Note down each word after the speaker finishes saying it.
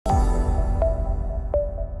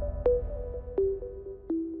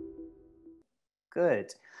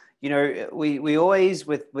Good. You know, we always,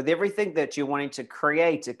 with everything that you're wanting to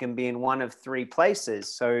create, it can be in one of three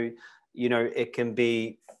places. So, you know, it can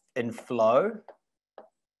be in flow,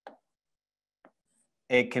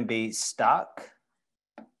 it can be stuck,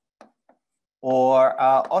 or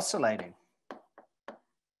oscillating.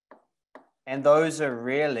 And those are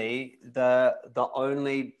really the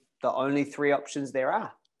only three options there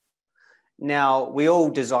are. Now, we all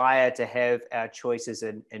desire to have our choices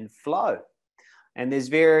in flow. And there's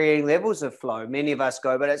varying levels of flow. Many of us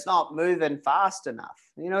go, but it's not moving fast enough.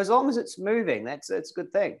 You know, as long as it's moving, that's a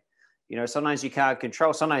good thing. You know, sometimes you can't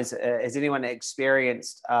control. Sometimes, has anyone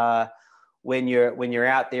experienced when you're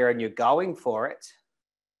out there and you're going for it?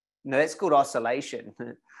 No, that's called oscillation.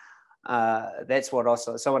 That's what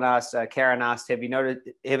someone asked, Karen asked, have you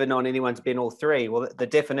ever known anyone's been all three? Well, the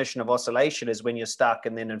definition of oscillation is when you're stuck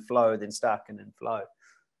and then in flow, then stuck and in flow.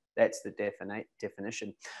 That's the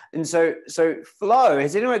definition. And so flow,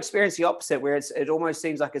 has anyone experienced the opposite where it almost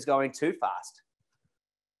seems like it's going too fast?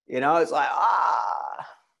 You know, it's like,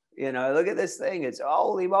 you know, look at this thing. It's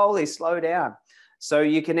holy moly, slow down. So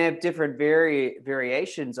you can have different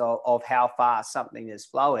variations of how fast something is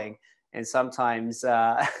flowing. And sometimes,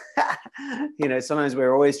 you know, sometimes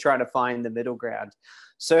we're always trying to find the middle ground.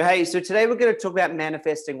 So, hey, so today we're going to talk about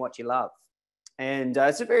manifesting what you love. And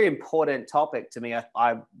it's a very important topic to me.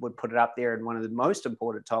 I would put it up there in one of the most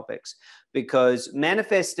important topics, because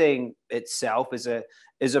manifesting itself is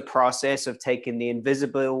a process of taking the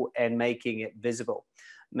invisible and making it visible,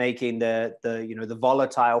 making the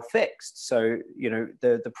volatile fixed. So, you know,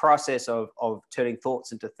 the process of turning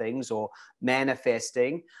thoughts into things or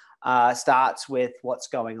manifesting starts with what's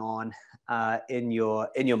going on in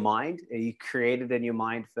your mind. You create it in your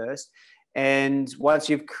mind first. And once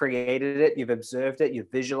you've created it, you've observed it, you've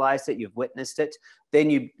visualized it, you've witnessed it, then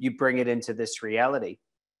you bring it into this reality.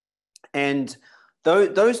 And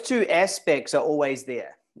those two aspects are always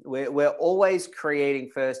there. We're always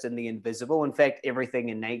creating first in the invisible. In fact, everything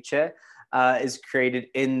in nature is created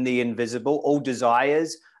in the invisible. All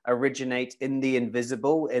desires originate in the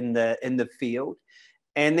invisible, in the field.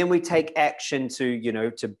 And then we take action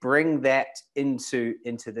to bring that into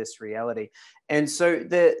this reality. And so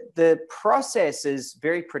the process is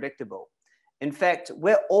very predictable. In fact,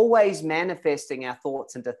 we're always manifesting our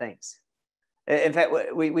thoughts into things. In fact,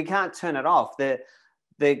 we can't turn it off.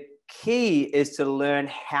 The key is to learn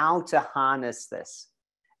how to harness this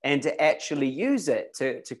and to actually use it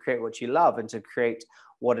to create what you love and to create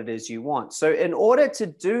what it is you want. So in order to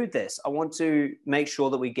do this, I want to make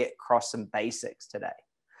sure that we get across some basics today,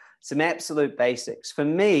 some absolute basics. For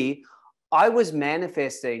me, I was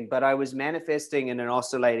manifesting, but I was manifesting in an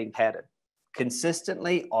oscillating pattern,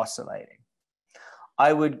 consistently oscillating.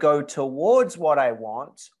 I would go towards what I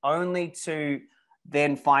want only to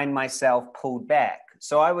then find myself pulled back.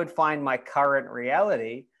 So I would find my current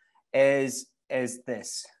reality as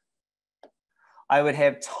this. I would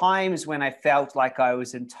have times when I felt like I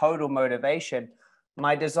was in total motivation.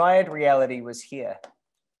 My desired reality was here.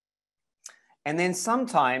 And then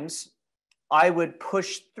sometimes I would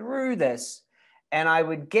push through this and I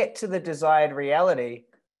would get to the desired reality,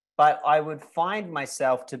 but I would find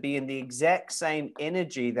myself to be in the exact same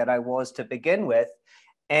energy that I was to begin with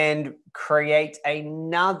and create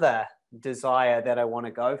another desire that I want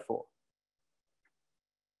to go for.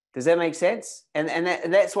 Does that make sense? And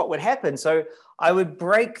that's what would happen. So I would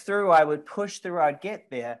break through, I would push through, I'd get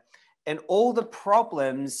there, and all the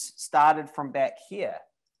problems started from back here.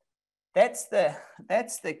 That's the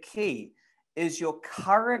key, is your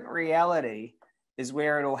current reality is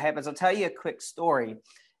where it all happens. I'll tell you a quick story.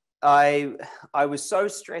 I was so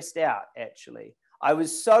stressed out, actually. I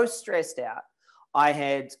was so stressed out. I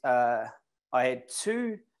had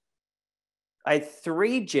 3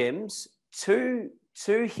 gyms, two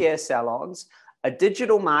hair salons, a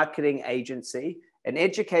digital marketing agency, an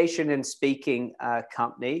education and speaking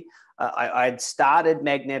company. I had started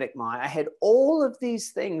Magnetic Mind. I had all of these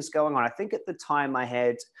things going on. I think at the time I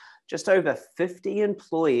had just over 50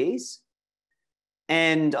 employees,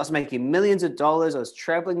 and I was making millions of dollars. I was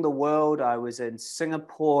traveling the world. I was in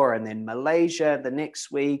Singapore and then Malaysia the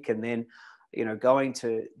next week, and then, you know, going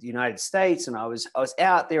to the United States. And I was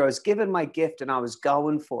out there. I was given my gift, and I was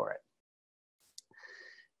going for it.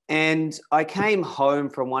 And I came home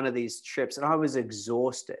from one of these trips, and I was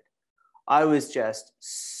exhausted. I was just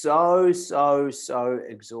so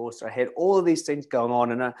exhausted. I had all of these things going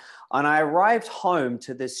on, and I arrived home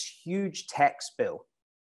to this huge tax bill,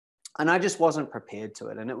 and I just wasn't prepared to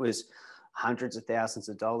it. And it was hundreds of thousands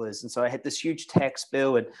of dollars. And so I had this huge tax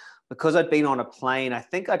bill, and because I'd been on a plane, I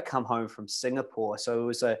think I'd come home from Singapore. So it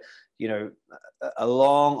was a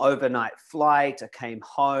long overnight flight. I came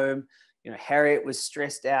home, Harriet was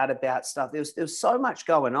stressed out about stuff. There was so much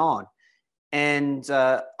going on. And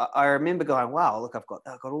I remember going, wow, look, I've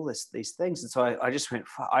got all these things. And so I just went,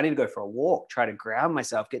 I need to go for a walk, try to ground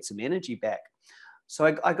myself, get some energy back.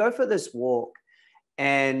 So I go for this walk,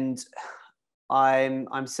 and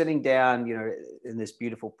I'm sitting down, in this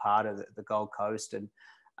beautiful part of the Gold Coast. And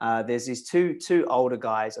there's these two older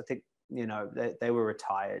guys. I think, they were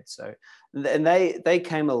retired. So, and they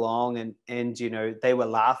came along, and they were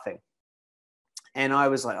laughing. And I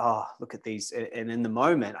was like, oh, look at these. And in the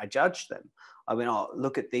moment, I judged them. I went, oh,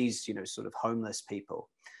 look at these, sort of homeless people.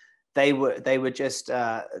 They just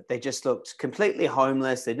looked completely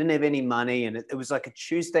homeless. They didn't have any money. And it was like a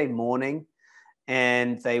Tuesday morning,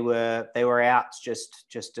 and they were out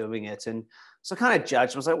just doing it. And so I kind of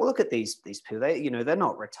judged. I was like, well, look at these people. They're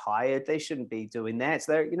not retired. They shouldn't be doing that.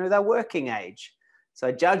 So they're working age. So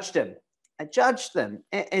I judged them.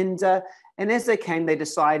 And as they came, they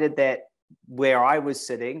decided that where I was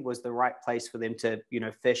sitting was the right place for them to,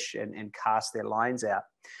 fish and cast their lines out.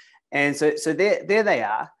 And so there they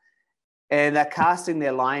are, and they're casting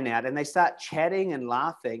their line out, and they start chatting and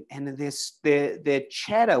laughing. And their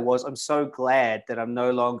chatter was, I'm so glad that I'm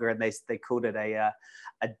no longer, and they called it a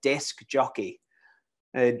desk jockey,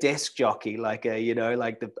 like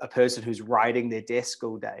a person who's riding their desk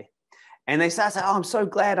all day. And they start saying, oh, I'm so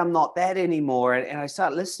glad I'm not that anymore. And I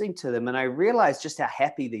start listening to them, and I realized just how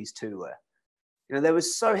happy these two were. They were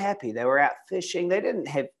so happy. They were out fishing. They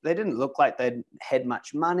didn't look like they had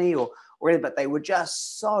much money or anything, but they were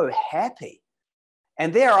just so happy.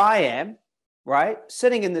 And there I am, right,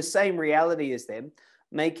 sitting in the same reality as them,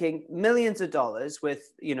 making millions of dollars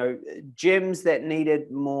with, gyms that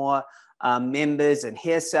needed more members and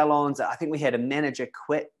hair salons. I think we had a manager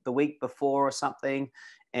quit the week before or something.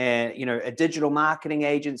 And, a digital marketing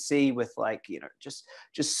agency with just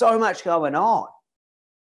so much going on.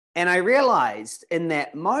 And I realized in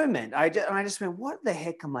that moment, I just went, what the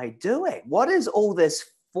heck am I doing? What is all this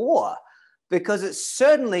for? Because it's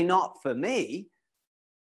certainly not for me.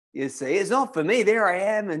 You see, it's not for me. There I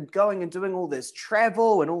am, and going and doing all this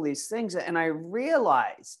travel and all these things. And I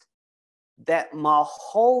realized that my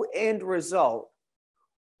whole end result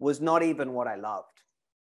was not even what I loved.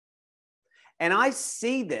 And I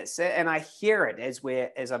see this, and I hear it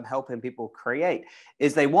as I'm helping people create,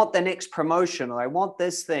 is they want the next promotion, or I want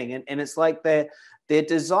this thing. And it's like their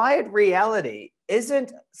desired reality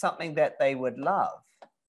isn't something that they would love.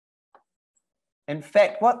 In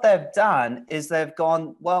fact, what they've done is they've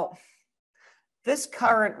gone, well, this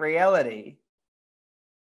current reality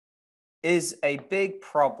is a big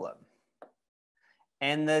problem.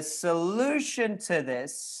 And the solution to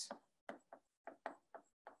this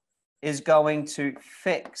is going to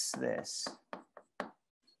fix this.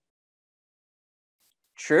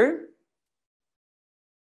 True?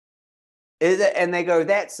 And they go,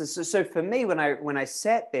 so for me, when I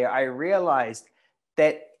sat there, I realized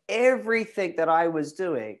that everything that I was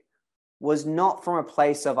doing was not from a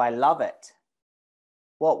place of I love it.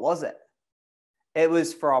 What was it? It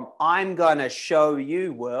was from, I'm going to show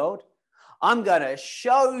you, world. I'm going to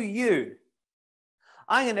show you.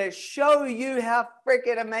 I'm going to show you how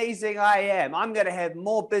freaking amazing I am. I'm going to have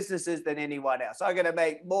more businesses than anyone else. I'm going to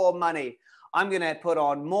make more money. I'm going to put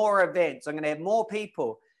on more events. I'm going to have more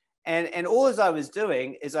people. And all as I was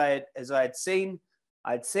doing is I'd seen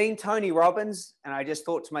Tony Robbins, and I just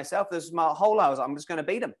thought to myself, this is my whole life. I'm just going to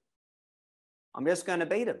beat him. I'm just going to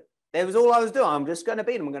beat him. That was all I was doing. I'm just going to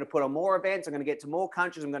beat him. I'm going to put on more events. I'm going to get to more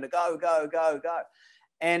countries. I'm going to go, go, go, go.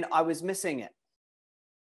 And I was missing it.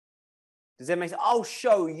 Does that make sense? I'll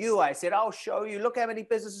show you. I said, I'll show you. Look how many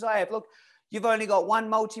businesses I have. Look, you've only got one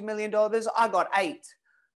multi-million-dollar business. I got 8.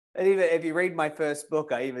 And even if you read my first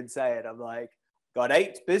book, I even say it. I'm like, got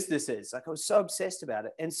 8 businesses. Like, I was so obsessed about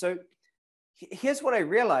it. And so here's what I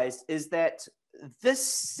realized is that this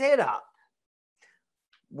setup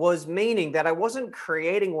was meaning that I wasn't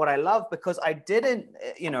creating what I love because I didn't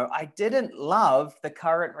love the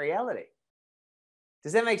current reality.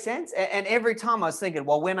 Does that make sense? And every time I was thinking,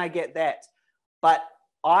 well, when I get that, but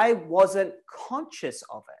I wasn't conscious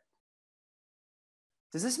of it.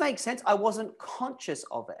 Does this make sense? I wasn't conscious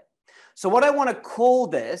of it. So what I want to call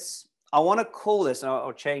this, and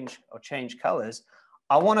I'll change colors.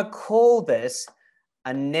 I want to call this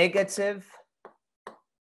a negative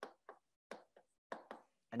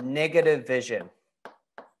vision,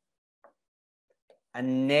 a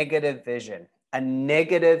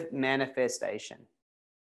negative manifestation.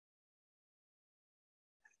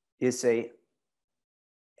 You see,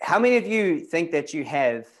 how many of you think that you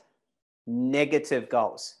have negative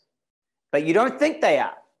goals, but you don't think they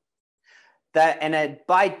are?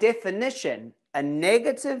 By definition, a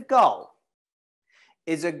negative goal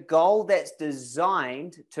is a goal that's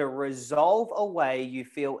designed to resolve a way you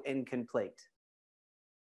feel incomplete.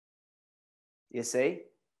 You see,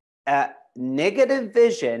 negative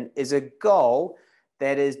vision is a goal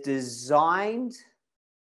that is designed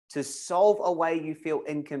to solve a way you feel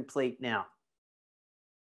incomplete now.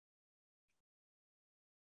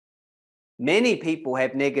 Many people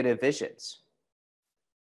have negative visions.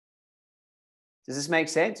 Does this make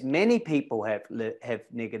sense? Many people have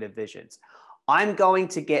negative visions. I'm going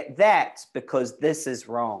to get that because this is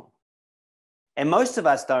wrong. And most of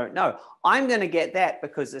us don't know. I'm going to get that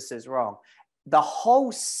because this is wrong. The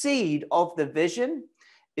whole seed of the vision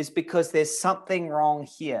is because there's something wrong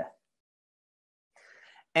here.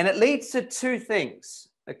 And it leads to two things,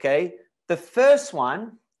 okay? The first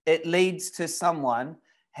one, it leads to someone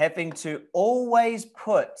having to always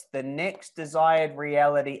put the next desired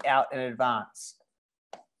reality out in advance.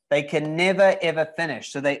 They can never, ever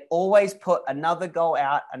finish. So they always put another goal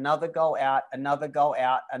out, another goal out, another goal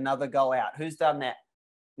out, another goal out. Who's done that?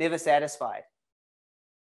 Never satisfied.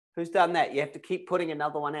 Who's done that? You have to keep putting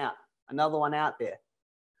another one out there.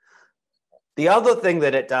 The other thing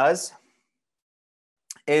that it does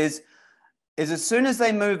is as soon as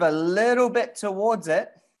they move a little bit towards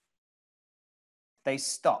it, they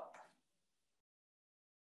stop.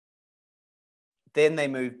 Then they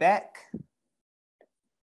move back,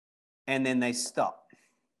 and then they stop.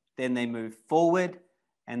 Then they move forward,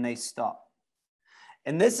 and they stop.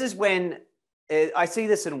 And this is when I see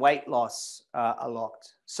this in weight loss a lot.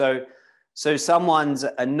 So someone's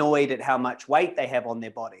annoyed at how much weight they have on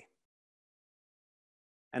their body.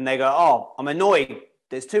 And they go, oh, I'm annoyed.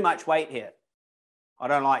 There's too much weight here. I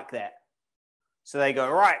don't like that. So they go,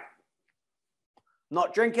 right,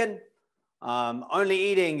 not drinking, only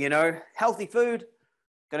eating, healthy food,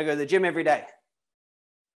 going to go to the gym every day.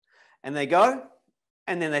 And they go,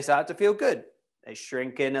 and then they start to feel good. They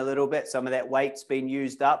shrink in a little bit. Some of that weight's been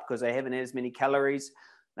used up because they haven't had as many calories.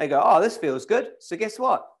 They go, oh, this feels good. So guess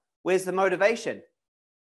what? Where's the motivation?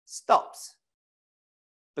 Stops.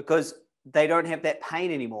 Because they don't have that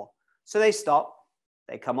pain anymore. So they stop.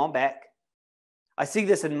 They come on back. I see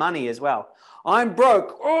this in money as well. I'm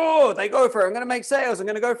broke. Oh, they go for it. I'm going to make sales. I'm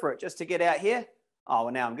going to go for it just to get out here. Oh,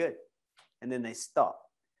 well, now I'm good. And then they stop.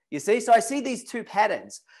 You see? So I see these two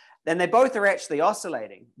patterns. Then they both are actually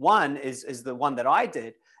oscillating. One is the one that I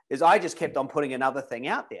did, is I just kept on putting another thing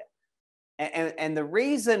out there. And the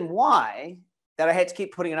reason why that I had to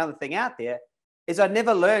keep putting another thing out there is I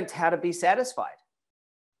never learned how to be satisfied.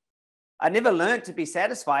 I never learned to be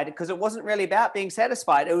satisfied because it wasn't really about being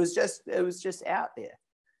satisfied. It was just out there.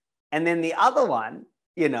 And then the other one,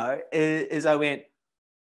 is I went,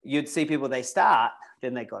 you'd see people, they start,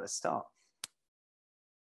 then they got to stop.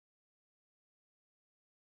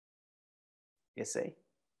 You see?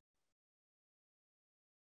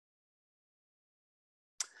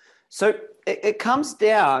 So it comes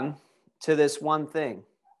down to this one thing.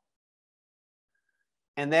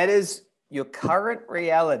 And that is your current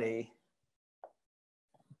reality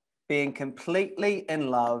being completely in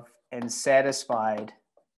love and satisfied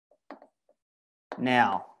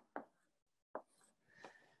now.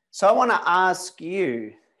 So I want to ask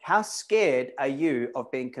you, how scared are you of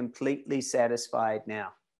being completely satisfied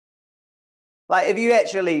now? Like, if you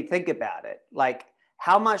actually think about it, like,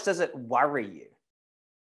 how much does it worry you?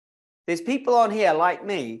 There's people on here like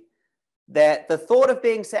me that the thought of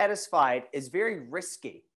being satisfied is very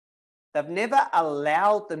risky. They've never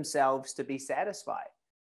allowed themselves to be satisfied,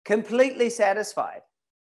 completely satisfied.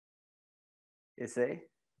 You see?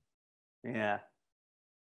 Yeah.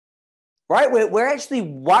 Right? We're actually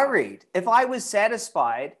worried. If I was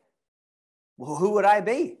satisfied, well, who would I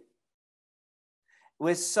be?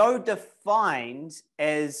 We're so defined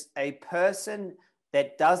as a person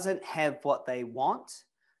that doesn't have what they want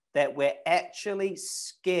that we're actually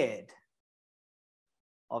scared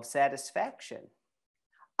of satisfaction.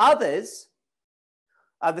 Others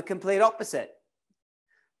are the complete opposite.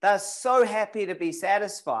 They're so happy to be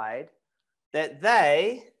satisfied that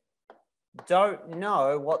they don't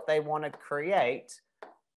know what they want to create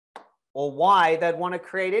or why they'd want to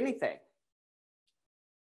create anything.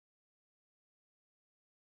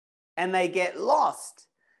 And they get lost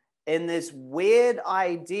in this weird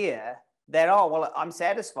idea that, oh, well, I'm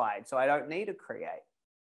satisfied, so I don't need to create.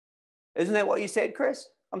 Isn't that what you said, Chris?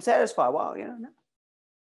 I'm satisfied. Well, no.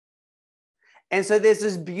 And so there's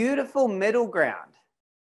this beautiful middle ground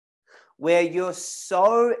where you're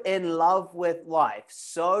so in love with life,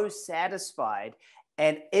 so satisfied,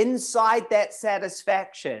 and inside that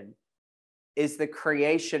satisfaction is the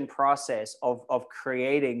creation process of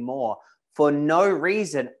creating more for no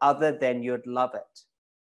reason other than you'd love it.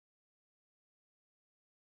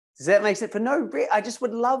 Does that make sense? For no reason, I just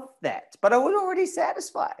would love that, but I was already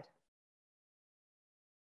satisfied.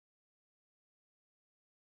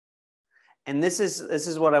 And this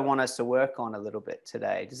is what I want us to work on a little bit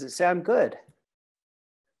today. Does it sound good?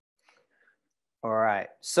 All right.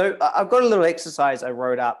 So I've got a little exercise I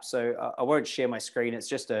wrote up. So I won't share my screen. It's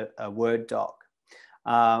just a Word doc.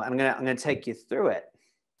 I'm gonna take you through it,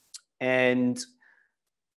 and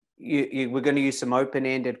we're going to use some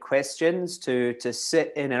open-ended questions to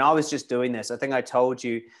sit in. And I was just doing this. I think I told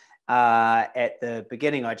you at the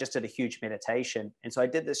beginning, I just did a huge meditation. And so I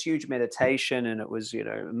did this huge meditation, and it was,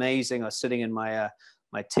 amazing. I was sitting in my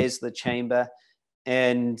my Tesla chamber,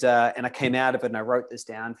 and I came out of it, and I wrote this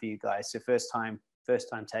down for you guys. So first time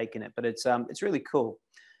taking it, but it's really cool.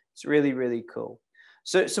 It's really, really cool.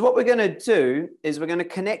 So what we're going to do is we're going to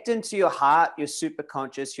connect into your heart, your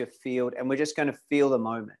superconscious, your field, and we're just going to feel the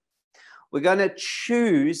moment. We're going to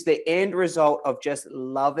choose the end result of just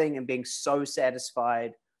loving and being so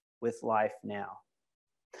satisfied with life now.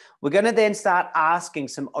 We're going to then start asking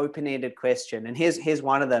some open-ended questions. And here's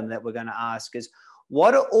one of them that we're going to ask is,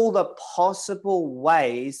 what are all the possible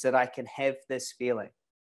ways that I can have this feeling?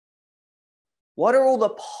 What are all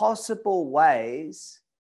the possible ways?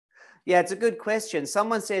 Yeah, it's a good question.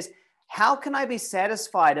 Someone says, how can I be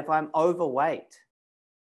satisfied if I'm overweight?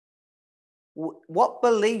 What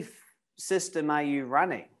belief system are you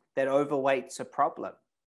running that overweight's a problem?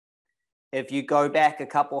 If you go back a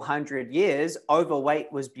couple hundred years,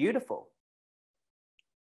 overweight was beautiful.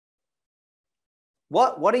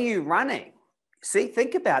 What are you running? See,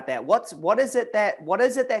 think about that. What is it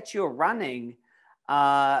that you're running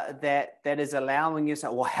that is allowing you to say,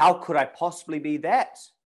 well, how could I possibly be that?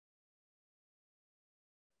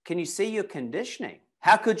 Can you see your conditioning?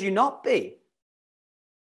 How could you not be?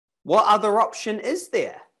 What other option is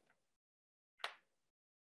there?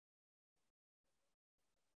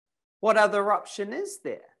 What other option is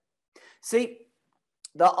there? See,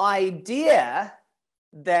 the idea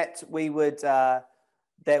that we would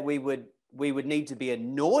need to be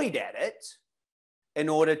annoyed at it in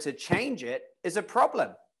order to change it is a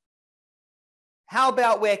problem. How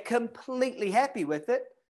about we're completely happy with it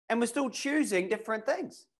and we're still choosing different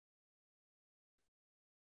things?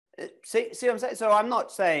 See what I'm saying? So I'm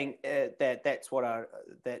not saying that's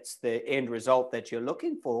the end result that you're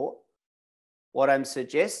looking for. What I'm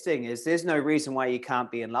suggesting is there's no reason why you can't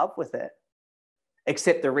be in love with it,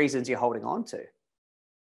 except the reasons you're holding on to.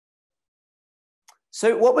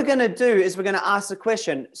 So what we're going to do is we're going to ask the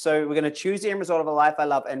question. So we're going to choose the end result of a life I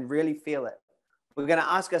love and really feel it. We're going to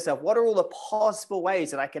ask ourselves, what are all the possible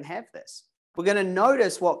ways that I can have this? We're going to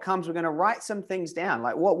notice what comes. We're going to write some things down.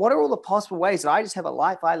 Like what are all the possible ways that I just have a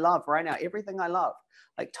life I love right now? Everything I love,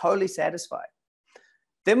 like totally satisfied.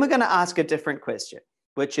 Then we're going to ask a different question,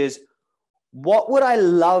 which is, what would I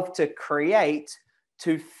love to create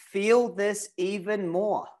to feel this even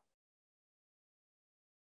more?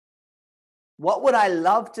 What would I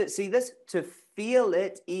love to see this, to feel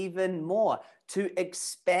it even more, to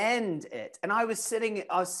expand it? And I was sitting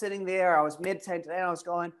there, I was meditating, and I was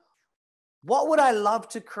going, what would I love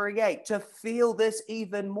to create to feel this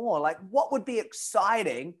even more? Like, what would be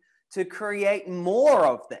exciting to create more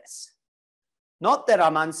of this? Not that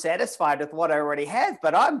I'm unsatisfied with what I already have,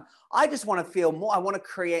 but I just want to feel more. I want to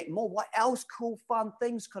create more. What else cool, fun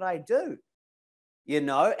things could I do?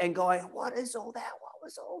 And going, what is all that? What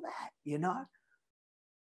was all that?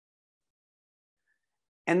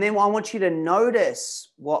 And then I want you to notice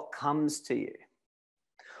what comes to you.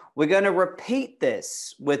 We're going to repeat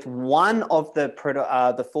this with one of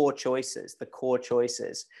the four choices, the core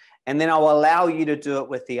choices. And then I'll allow you to do it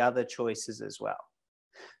with the other choices as well.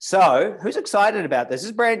 So who's excited about this?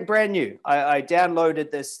 This is brand new. I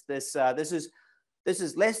downloaded this. This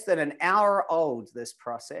is less than an hour old, this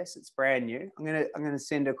process. It's brand new. I'm gonna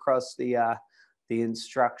send across the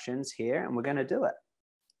instructions here, and we're gonna do it.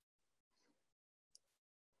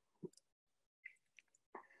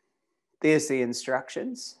 There's the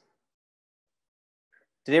instructions.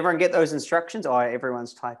 Did everyone get those instructions? Oh,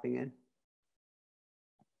 everyone's typing in.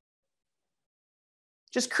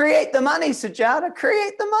 Just create the money, Sujata.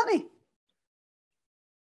 Create the money.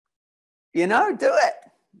 Do it.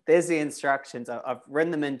 There's the instructions. I've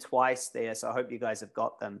written them in twice there, so I hope you guys have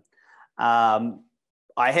got them. I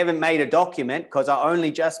haven't made a document because I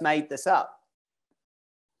only just made this up.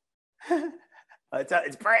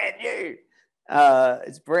 It's brand new.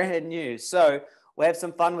 It's brand new. So we'll have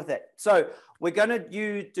some fun with it. So we're going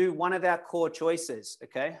to do one of our core choices.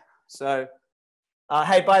 Okay. So,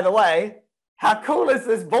 hey, by the way, how cool is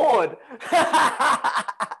this board?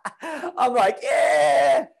 I'm like,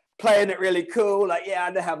 yeah, playing it really cool. Like, yeah,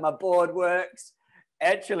 I know how my board works.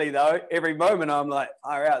 Actually, though, every moment I'm like,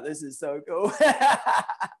 all right, this is so cool.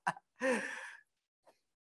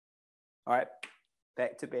 All right,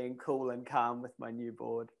 back to being cool and calm with my new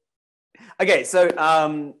board. Okay, so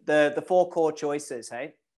the four core choices,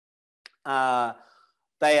 hey?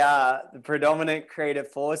 They are the predominant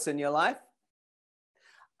creative force in your life,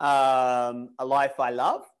 a life I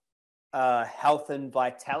love, health and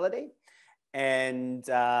vitality, and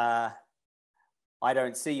I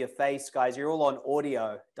don't see your face, guys. You're all on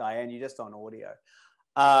audio, Diane. You're just on audio.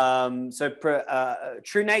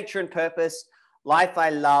 True nature and purpose, life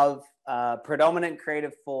I love, predominant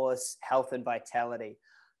creative force, health and vitality.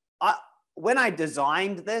 When I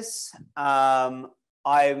designed this, I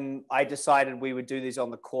decided we would do these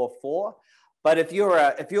on the core four. But if you're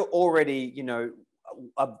already, you know,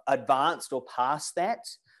 advanced or past that,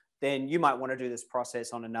 then you might want to do this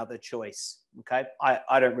process on another choice. Okay,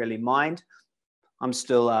 I don't really mind. I'm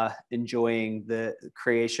still enjoying the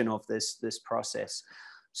creation of this process.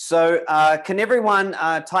 So can everyone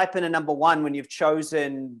type in a number one when you've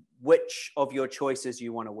chosen which of your choices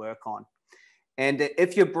you want to work on? And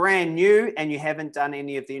if you're brand new and you haven't done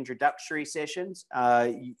any of the introductory sessions,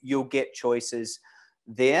 you'll get choices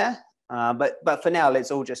there. But for now,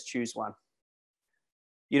 let's all just choose one.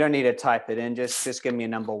 You don't need to type it in. Just give me a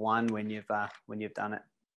number one when you've done it.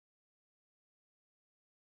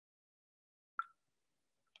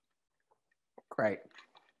 Great.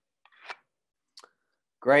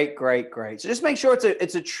 Great, great, great. So just make sure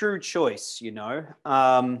it's a true choice, you know.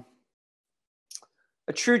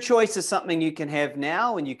 A true choice is something you can have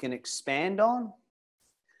now and you can expand on.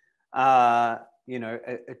 You know,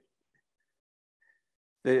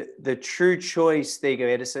 the true choice, there you go,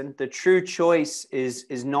 Edison. The true choice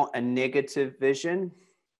is not a negative vision.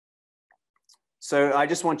 So I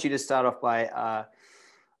just want you to start off by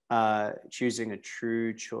choosing a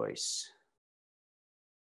true choice.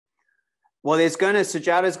 Well,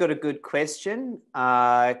 Sujata's got a good question.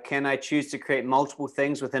 Can I choose to create multiple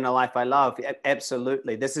things within a life I love?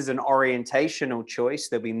 Absolutely. This is an orientational choice.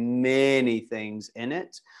 There'll be many things in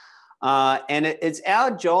it. And it's our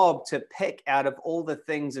job to pick out of all the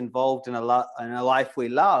things involved in a life we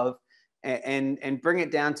love and bring it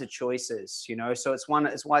down to choices, you know? So it's why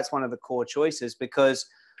it's one of the core choices, because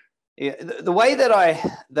the way that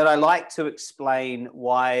I like to explain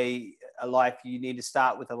why a life, you need to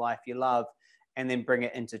start with a life you love and then bring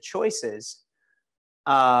it into choices,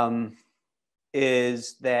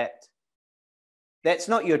 is that's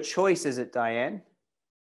not your choice, is it, Diane?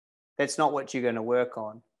 That's not what you're going to work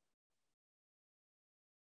on.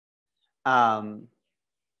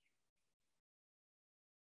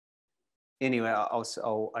 Anyway,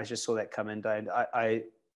 I just saw that come in, Diane.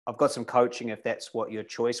 I've got some coaching if that's what your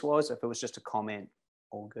choice was. If it was just a comment,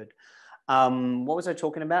 all good. What was I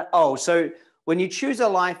talking about? Oh, so when you choose a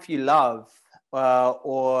life you love,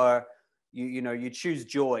 or you choose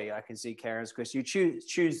joy, I can see Karen's question. You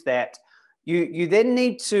choose that. You then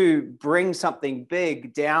need to bring something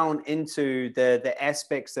big down into the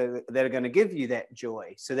aspects that are going to give you that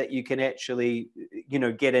joy, so that you can actually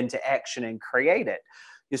get into action and create it.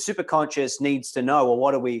 Your superconscious needs to know, well,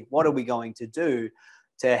 what are we going to do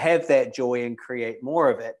to have that joy and create more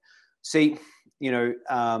of it? See,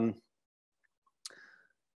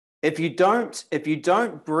 if you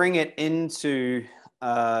don't bring it into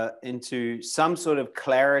some sort of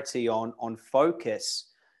clarity on focus,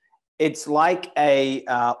 it's like a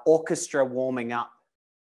orchestra warming up.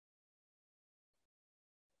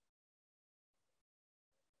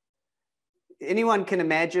 Anyone can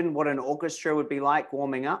imagine what an orchestra would be like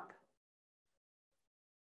warming up?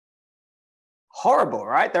 Horrible,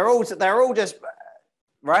 right? They're all just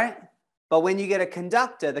right. But when you get a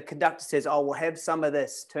conductor, the conductor says, oh, we'll have some of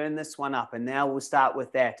this, turn this one up, and now we'll start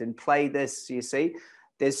with that and play this. You see,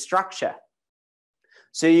 there's structure.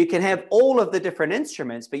 So you can have all of the different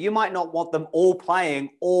instruments, but you might not want them all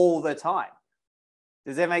playing all the time.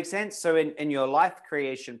 Does that make sense? So in your life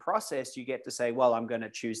creation process, you get to say, well, I'm going to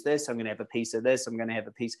choose this. I'm going to have a piece of this. I'm going to have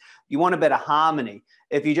a piece. You want a bit of harmony.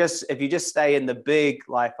 If you just stay in the big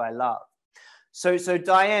life I love. So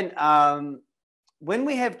Diane, when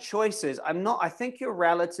we have choices, I think you're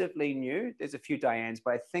relatively new. There's a few Dianes,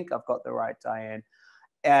 but I think I've got the right Diane.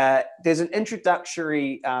 There's an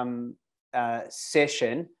introductory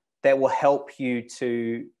session that will help you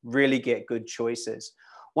to really get good choices.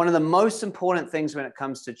 One of the most important things when it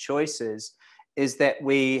comes to choices is that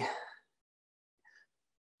we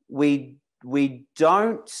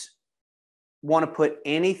don't want to put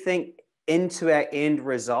anything into our end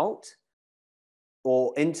result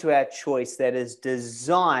or into our choice that is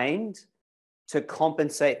designed to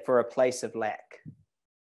compensate for a place of lack.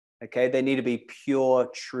 Okay, they need to be pure,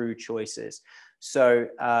 true choices. So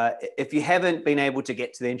if you haven't been able to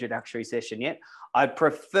get to the introductory session yet, I'd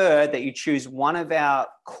prefer that you choose one of our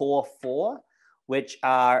core 4, which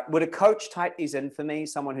are, would a coach type these in for me?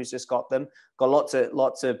 Someone who's just got them. Got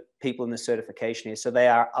lots of people in the certification here. So they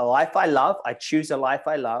are a life I love. I choose a life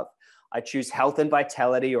I love. I choose health and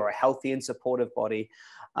vitality, or a healthy and supportive body.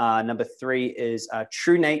 Number 3 is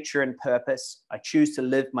true nature and purpose. I choose to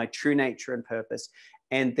live my true nature and purpose.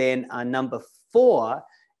 And then number 4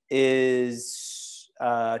 is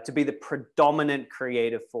to be the predominant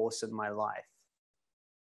creative force in my life.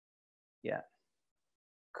 Yeah,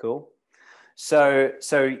 cool. So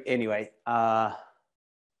anyway, so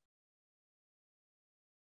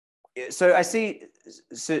I see,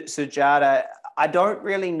 Sujata, I don't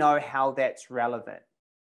really know how that's relevant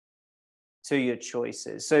to your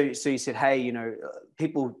choices. So you said, hey, you know,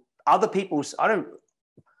 other people, I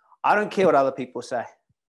don't care what other people say.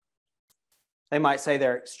 They might say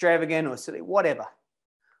they're extravagant or silly, whatever.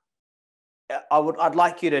 I'd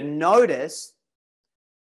like you to notice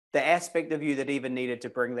the aspect of you that even needed to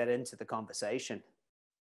bring that into the conversation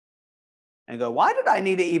and go, why did I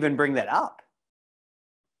need to even bring that up?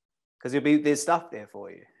 Because there's stuff there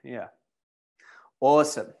for you. Yeah.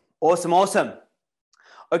 Awesome.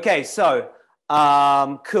 Okay, so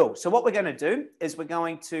cool. So what we're going to do is we're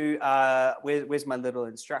going to, where's my little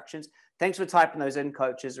instructions? Thanks for typing those in,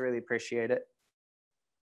 coaches. Really appreciate it.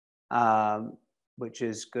 Which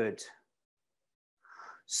is good.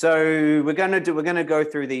 So we're going to go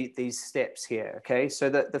through these steps here. Okay. So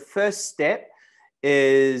the first step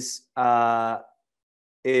is we're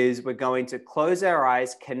going to close our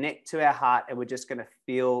eyes, connect to our heart, and we're just going to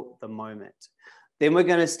feel the moment. Then we're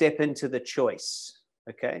going to step into the choice.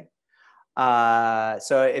 Okay.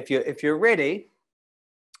 So if you're ready,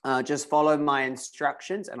 just follow my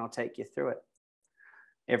instructions and I'll take you through it.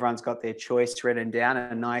 Everyone's got their choice written down,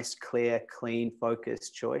 a nice, clear, clean,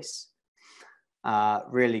 focused choice.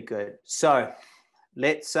 Really good. So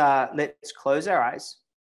let's close our eyes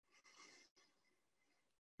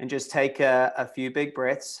and just take a few big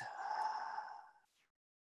breaths.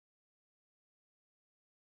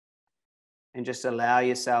 And just allow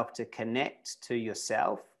yourself to connect to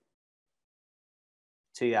yourself,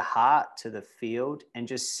 to your heart, to the field, and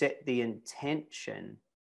just set the intention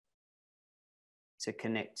to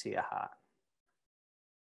connect to your heart.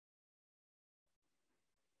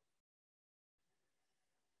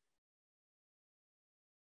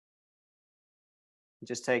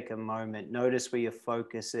 Just take a moment, notice where your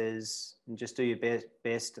focus is, and just do your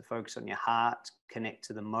best to focus on your heart, connect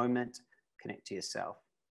to the moment, connect to yourself.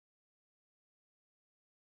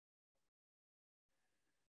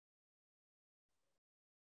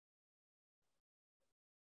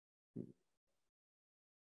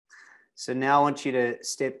 So now I want you to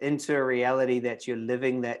step into a reality that you're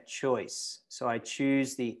living that choice. So I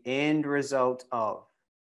choose the end result of.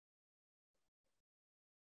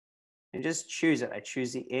 And just choose it. I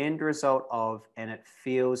choose the end result of, and it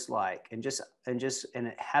feels like,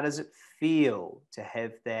 how does it feel to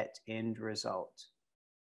have that end result?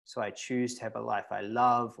 So I choose to have a life I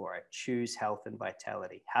love, or I choose health and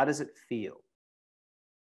vitality. How does it feel?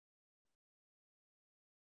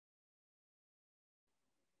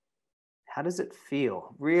 How does it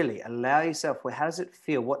feel? Really allow yourself, how does it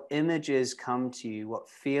feel? What images come to you? What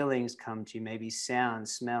feelings come to you? Maybe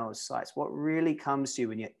sounds, smells, sights. What really comes to you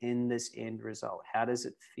when you're in this end result? How does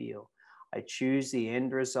it feel? I choose the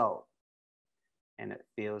end result, and it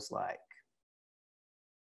feels like.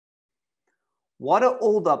 What are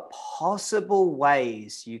all the possible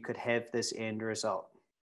ways you could have this end result?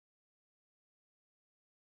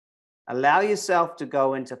 Allow yourself to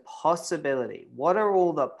go into possibility. What are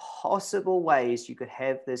all the possible ways you could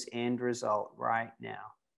have this end result right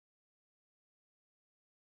now?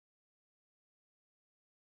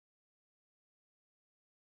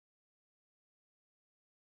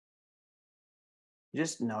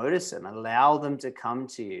 Just notice them. Allow them to come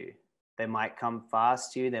to you. They might come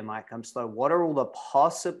fast to you. They might come slow. What are all the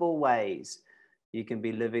possible ways you can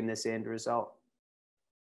be living this end result?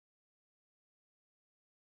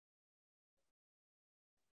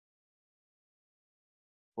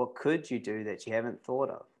 What could you do that you haven't thought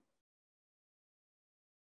of?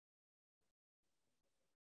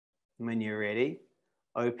 When you're ready,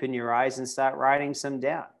 open your eyes and start writing some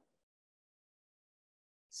down.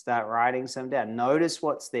 Start writing some down. Notice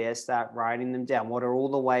what's there. Start writing them down. What are all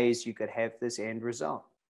the ways you could have this end result?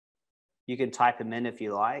 You can type them in if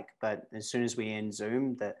you like, but as soon as we end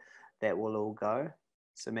Zoom, that will all go.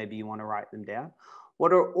 So maybe you want to write them down.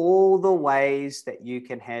 What are all the ways that you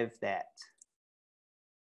can have that?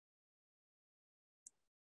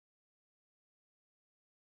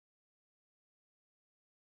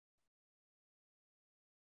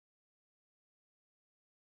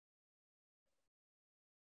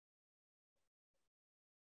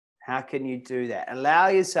 How can you do that? Allow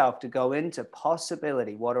yourself to go into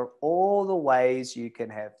possibility. What are all the ways you can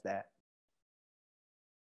have that?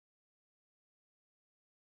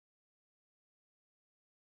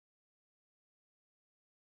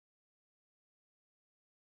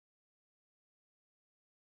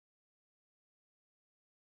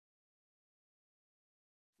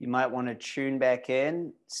 You might want to tune back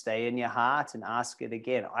in, stay in your heart, and ask it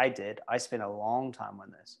again. I did. I spent a long time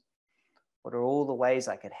on this. What are all the ways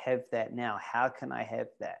I could have that now? How can I have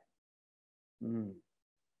that?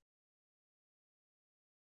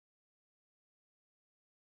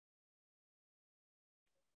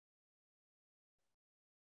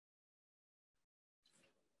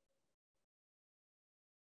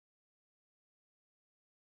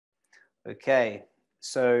 Okay,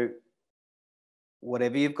 so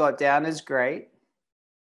whatever you've got down is great.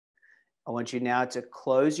 I want you now to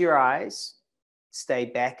close your eyes, stay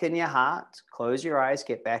back in your heart, close your eyes,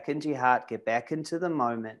 get back into your heart, get back into the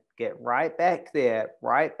moment, get right back there,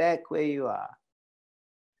 right back where you are,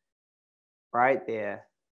 right there,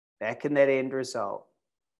 back in that end result.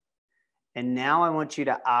 And now I want you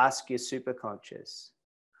to ask your superconscious,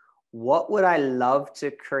 what would I love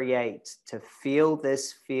to create to feel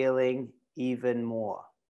this feeling even more?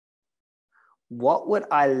 What would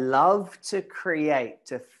I love to create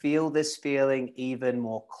to feel this feeling even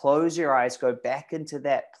more? Close your eyes, go back into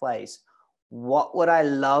that place. What would I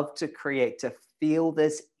love to create to feel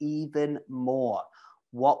this even more?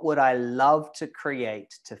 What would I love to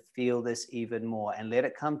create to feel this even more? And let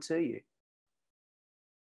it come to you.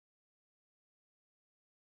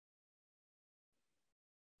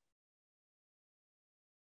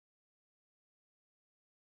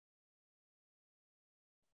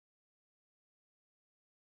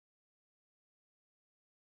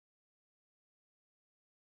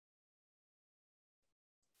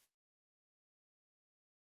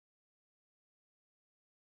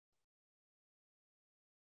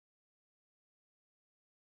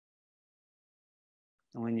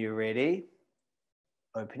 And when you're ready,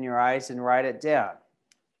 open your eyes and write it down.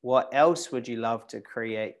 What else would you love to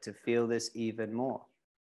create to feel this even more?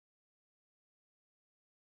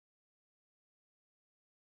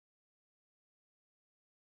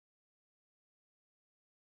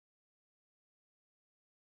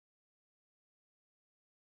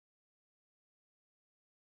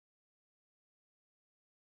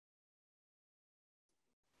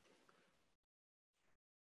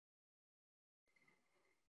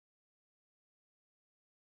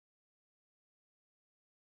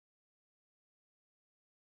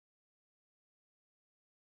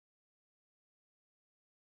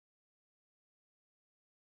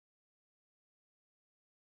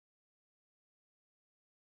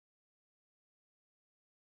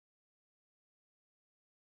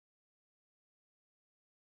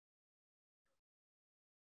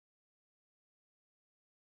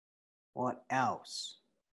 What else?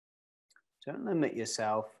 Don't limit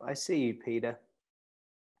yourself. I see you, Peter.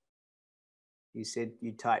 You said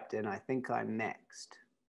you typed in, I think I'm next.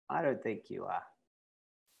 I don't think you are.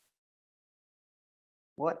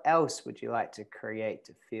 What else would you like to create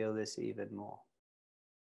to feel this even more?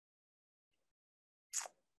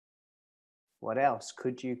 What else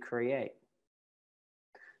could you create?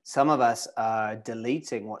 Some of us are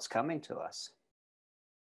deleting what's coming to us.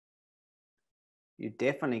 You're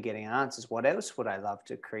definitely getting answers. What else would I love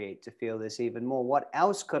to create to feel this even more? What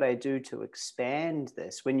else could I do to expand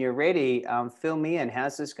this? When you're ready, fill me in.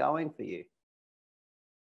 How's this going for you?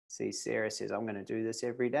 See, Sarah says, I'm going to do this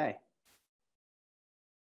every day.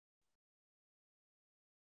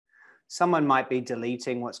 Someone might be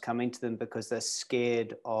deleting what's coming to them because they're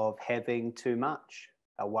scared of having too much.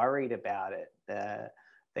 They're worried about it.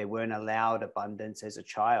 They weren't allowed abundance as a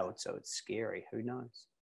child, so it's scary. Who knows?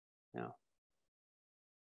 No.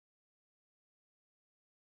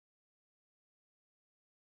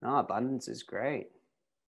 No, abundance is great.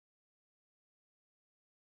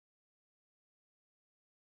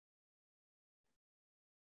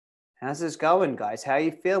 How's this going, guys? How are you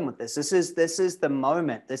feeling with this? This is the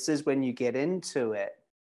moment. This is when you get into it,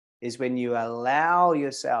 is when you allow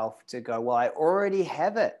yourself to go, well, I already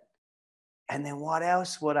have it. And then what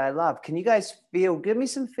else would I love? Can you guys feel, give me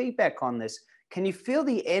some feedback on this. Can you feel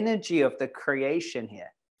the energy of the creation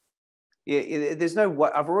here? There's no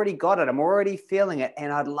what, I've already got it. I'm already feeling it.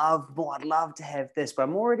 And I'd love more. I'd love to have this, but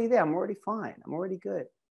I'm already there. I'm already fine. I'm already good.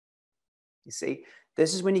 You see,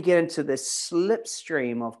 this is when you get into this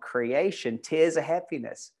slipstream of creation, tears of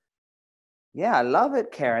happiness. Yeah, I love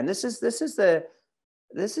it, Karen. This is the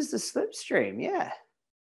slipstream. Yeah.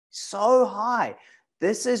 So high.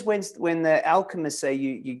 This is when the alchemists say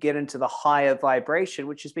you get into the higher vibration,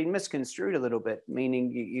 which has been misconstrued a little bit,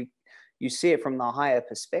 meaning you see it from the higher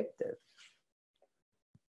perspective.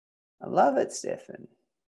 I love it, Stefan.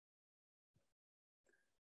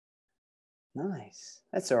 Nice.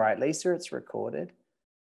 That's all right, Lisa. It's recorded.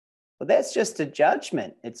 Well, that's just a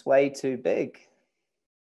judgment. It's way too big.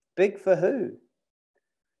 Big for who?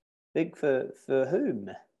 Big for whom?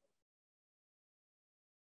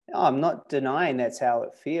 No, I'm not denying that's how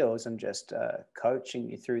it feels. I'm just coaching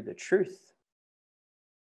you through the truth.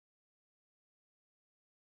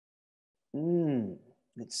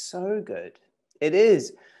 It's so good. It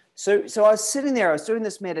is. So I was sitting there, I was doing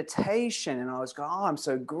this meditation and I was going, oh, I'm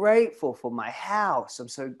so grateful for my house. I'm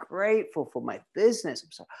so grateful for my business.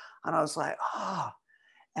 And I was like, oh,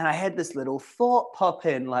 and I had this little thought pop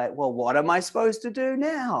in like, well, what am I supposed to do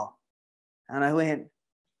now? And I went,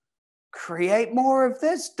 create more of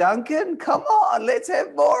this, Duncan. Come on, let's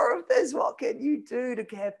have more of this. What can you do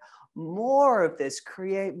to have more of this?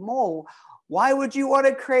 Create more. Why would you want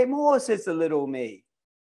to create more, says the little me?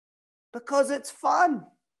 Because it's fun.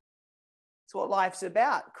 It's what life's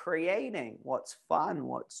about, creating what's fun,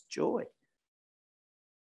 what's joy.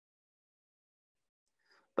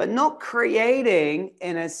 But not creating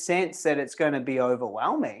in a sense that it's going to be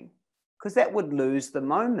overwhelming, because that would lose the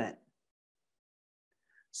moment.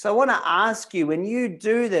 So I want to ask you, when you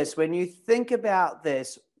do this, when you think about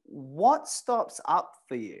this, what stops up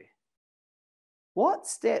for you? What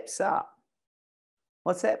steps up?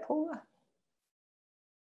 What's that, Paula?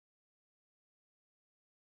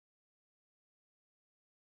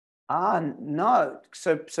 No.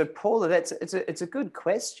 So Paula, it's a good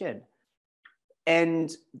question.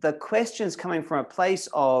 And the question's coming from a place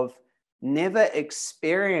of never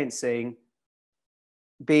experiencing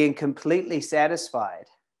being completely satisfied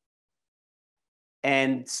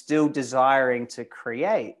and still desiring to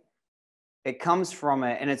create. It comes from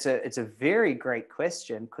it, and it's a very great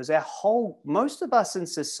question, because most of us in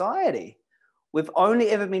society, we've only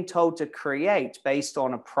ever been told to create based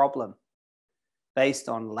on a problem, based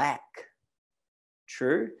on lack.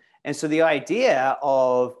 True? And so the idea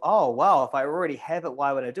of, oh, wow, if I already have it,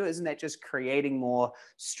 why would I do it? Isn't that just creating more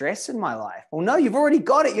stress in my life? Well, no, you've already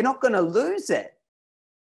got it. You're not going to lose it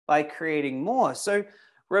by creating more. So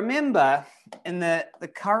remember, in the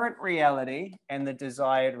current reality and the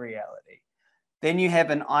desired reality, then you have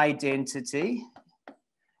an identity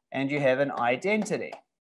and you have an identity.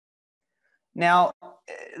 Now,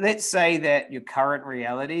 let's say that your current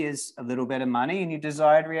reality is a little bit of money and your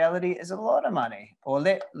desired reality is a lot of money. Or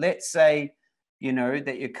let's say, you know,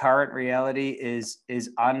 that your current reality is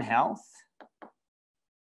unhealth.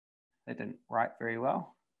 That didn't write very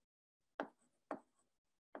well.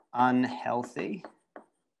 Unhealthy.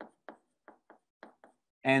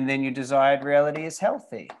 And then your desired reality is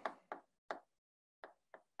healthy.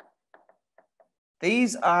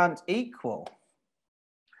 These aren't equal.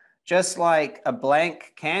 Just like a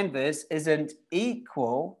blank canvas isn't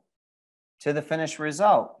equal to the finished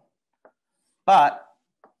result. But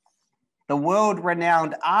the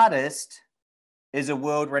world-renowned artist is a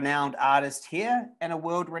world-renowned artist here and a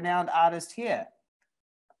world-renowned artist here.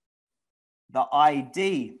 The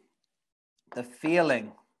ID, the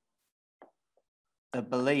feeling, the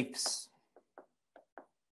beliefs,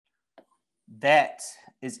 that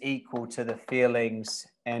is equal to the feelings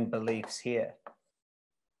and beliefs here.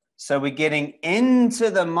 So we're getting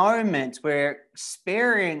into the moment, we're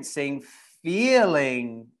experiencing,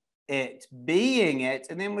 feeling it, being it,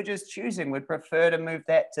 and then we're just choosing. We'd prefer to move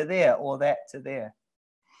that to there or that to there.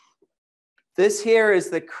 This here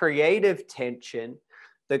is the creative tension,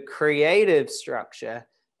 the creative structure,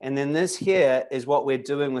 and then this here is what we're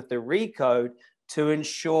doing with the recode to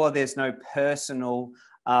ensure there's no personal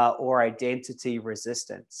or identity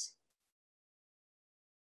resistance.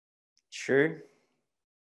 True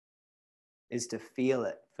is to feel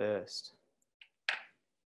it first.